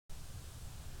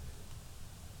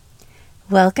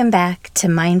Welcome back to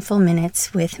Mindful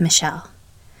Minutes with Michelle,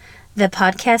 the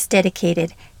podcast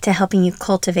dedicated to helping you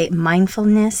cultivate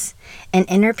mindfulness and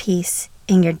inner peace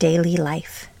in your daily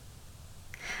life.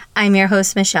 I'm your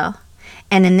host, Michelle,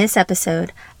 and in this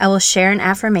episode, I will share an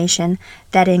affirmation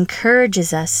that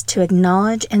encourages us to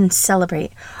acknowledge and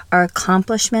celebrate our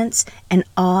accomplishments in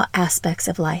all aspects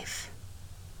of life.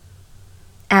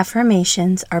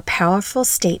 Affirmations are powerful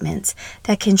statements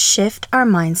that can shift our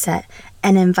mindset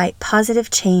and invite positive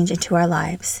change into our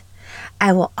lives.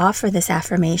 I will offer this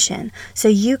affirmation so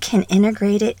you can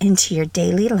integrate it into your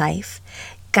daily life,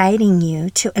 guiding you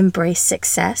to embrace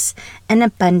success and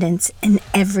abundance in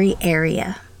every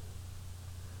area.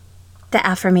 The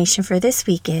affirmation for this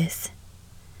week is,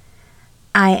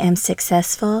 I am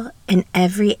successful in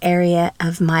every area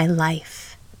of my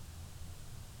life.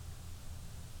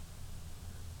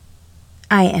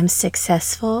 I am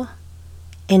successful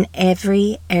in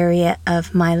every area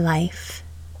of my life.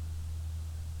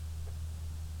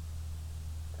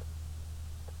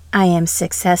 I am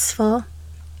successful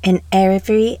in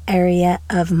every area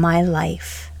of my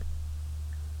life.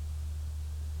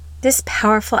 This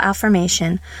powerful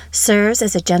affirmation serves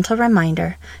as a gentle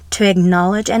reminder to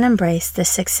acknowledge and embrace the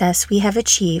success we have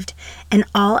achieved in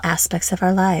all aspects of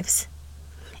our lives.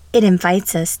 It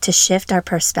invites us to shift our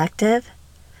perspective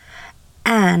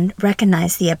and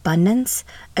recognize the abundance,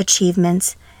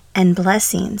 achievements, and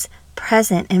blessings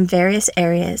present in various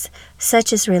areas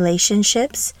such as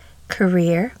relationships,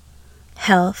 career,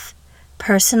 health,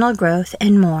 personal growth,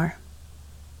 and more.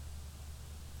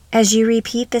 As you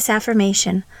repeat this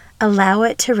affirmation, allow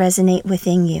it to resonate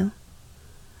within you.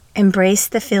 Embrace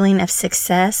the feeling of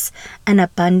success and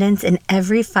abundance in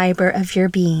every fiber of your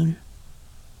being.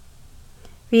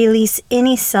 Release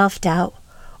any self-doubt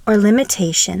or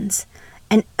limitations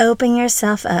and open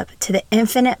yourself up to the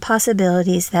infinite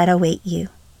possibilities that await you.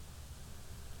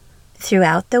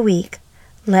 Throughout the week,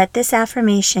 let this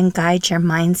affirmation guide your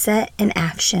mindset and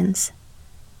actions.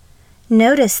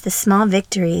 Notice the small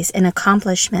victories and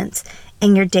accomplishments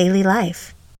in your daily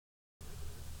life.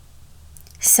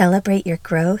 Celebrate your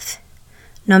growth,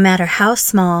 no matter how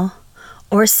small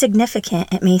or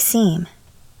significant it may seem.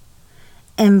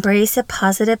 Embrace a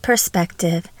positive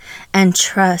perspective and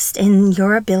trust in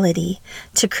your ability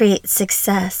to create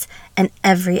success in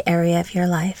every area of your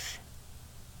life.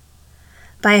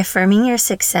 By affirming your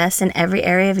success in every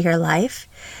area of your life,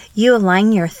 you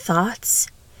align your thoughts,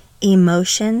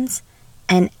 emotions,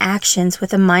 and actions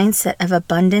with a mindset of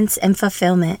abundance and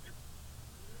fulfillment.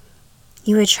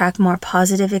 You attract more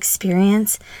positive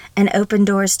experience and open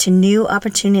doors to new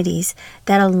opportunities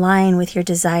that align with your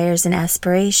desires and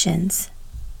aspirations.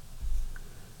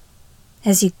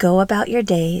 As you go about your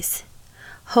days,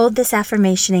 hold this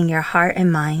affirmation in your heart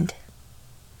and mind.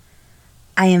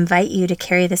 I invite you to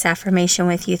carry this affirmation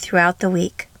with you throughout the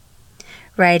week.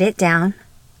 Write it down,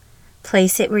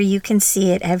 place it where you can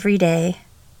see it every day,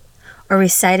 or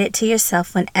recite it to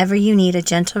yourself whenever you need a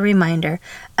gentle reminder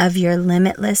of your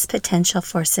limitless potential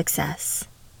for success.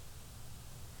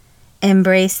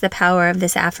 Embrace the power of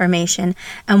this affirmation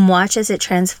and watch as it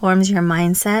transforms your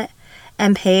mindset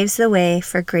and paves the way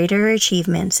for greater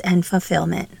achievements and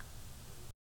fulfillment.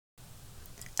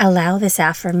 Allow this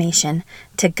affirmation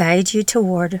to guide you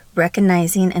toward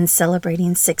recognizing and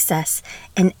celebrating success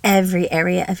in every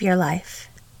area of your life.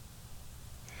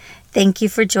 Thank you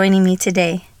for joining me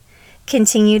today.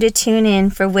 Continue to tune in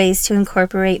for ways to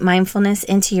incorporate mindfulness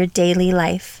into your daily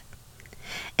life.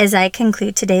 As I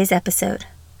conclude today's episode,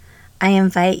 I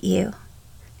invite you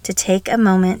to take a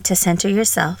moment to center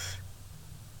yourself.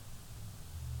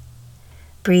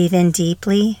 Breathe in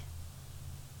deeply,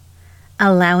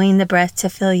 allowing the breath to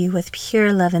fill you with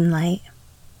pure love and light.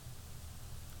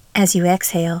 As you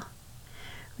exhale,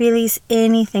 release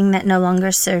anything that no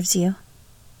longer serves you.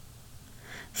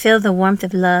 Feel the warmth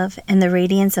of love and the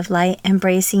radiance of light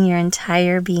embracing your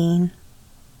entire being.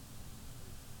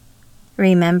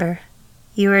 Remember,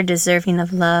 you are deserving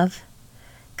of love,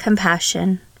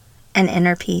 compassion, and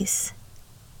inner peace.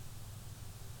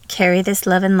 Carry this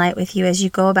love and light with you as you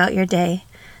go about your day,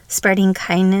 spreading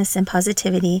kindness and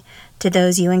positivity to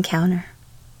those you encounter.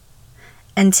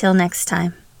 Until next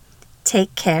time,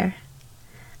 take care.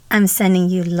 I'm sending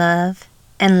you love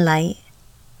and light.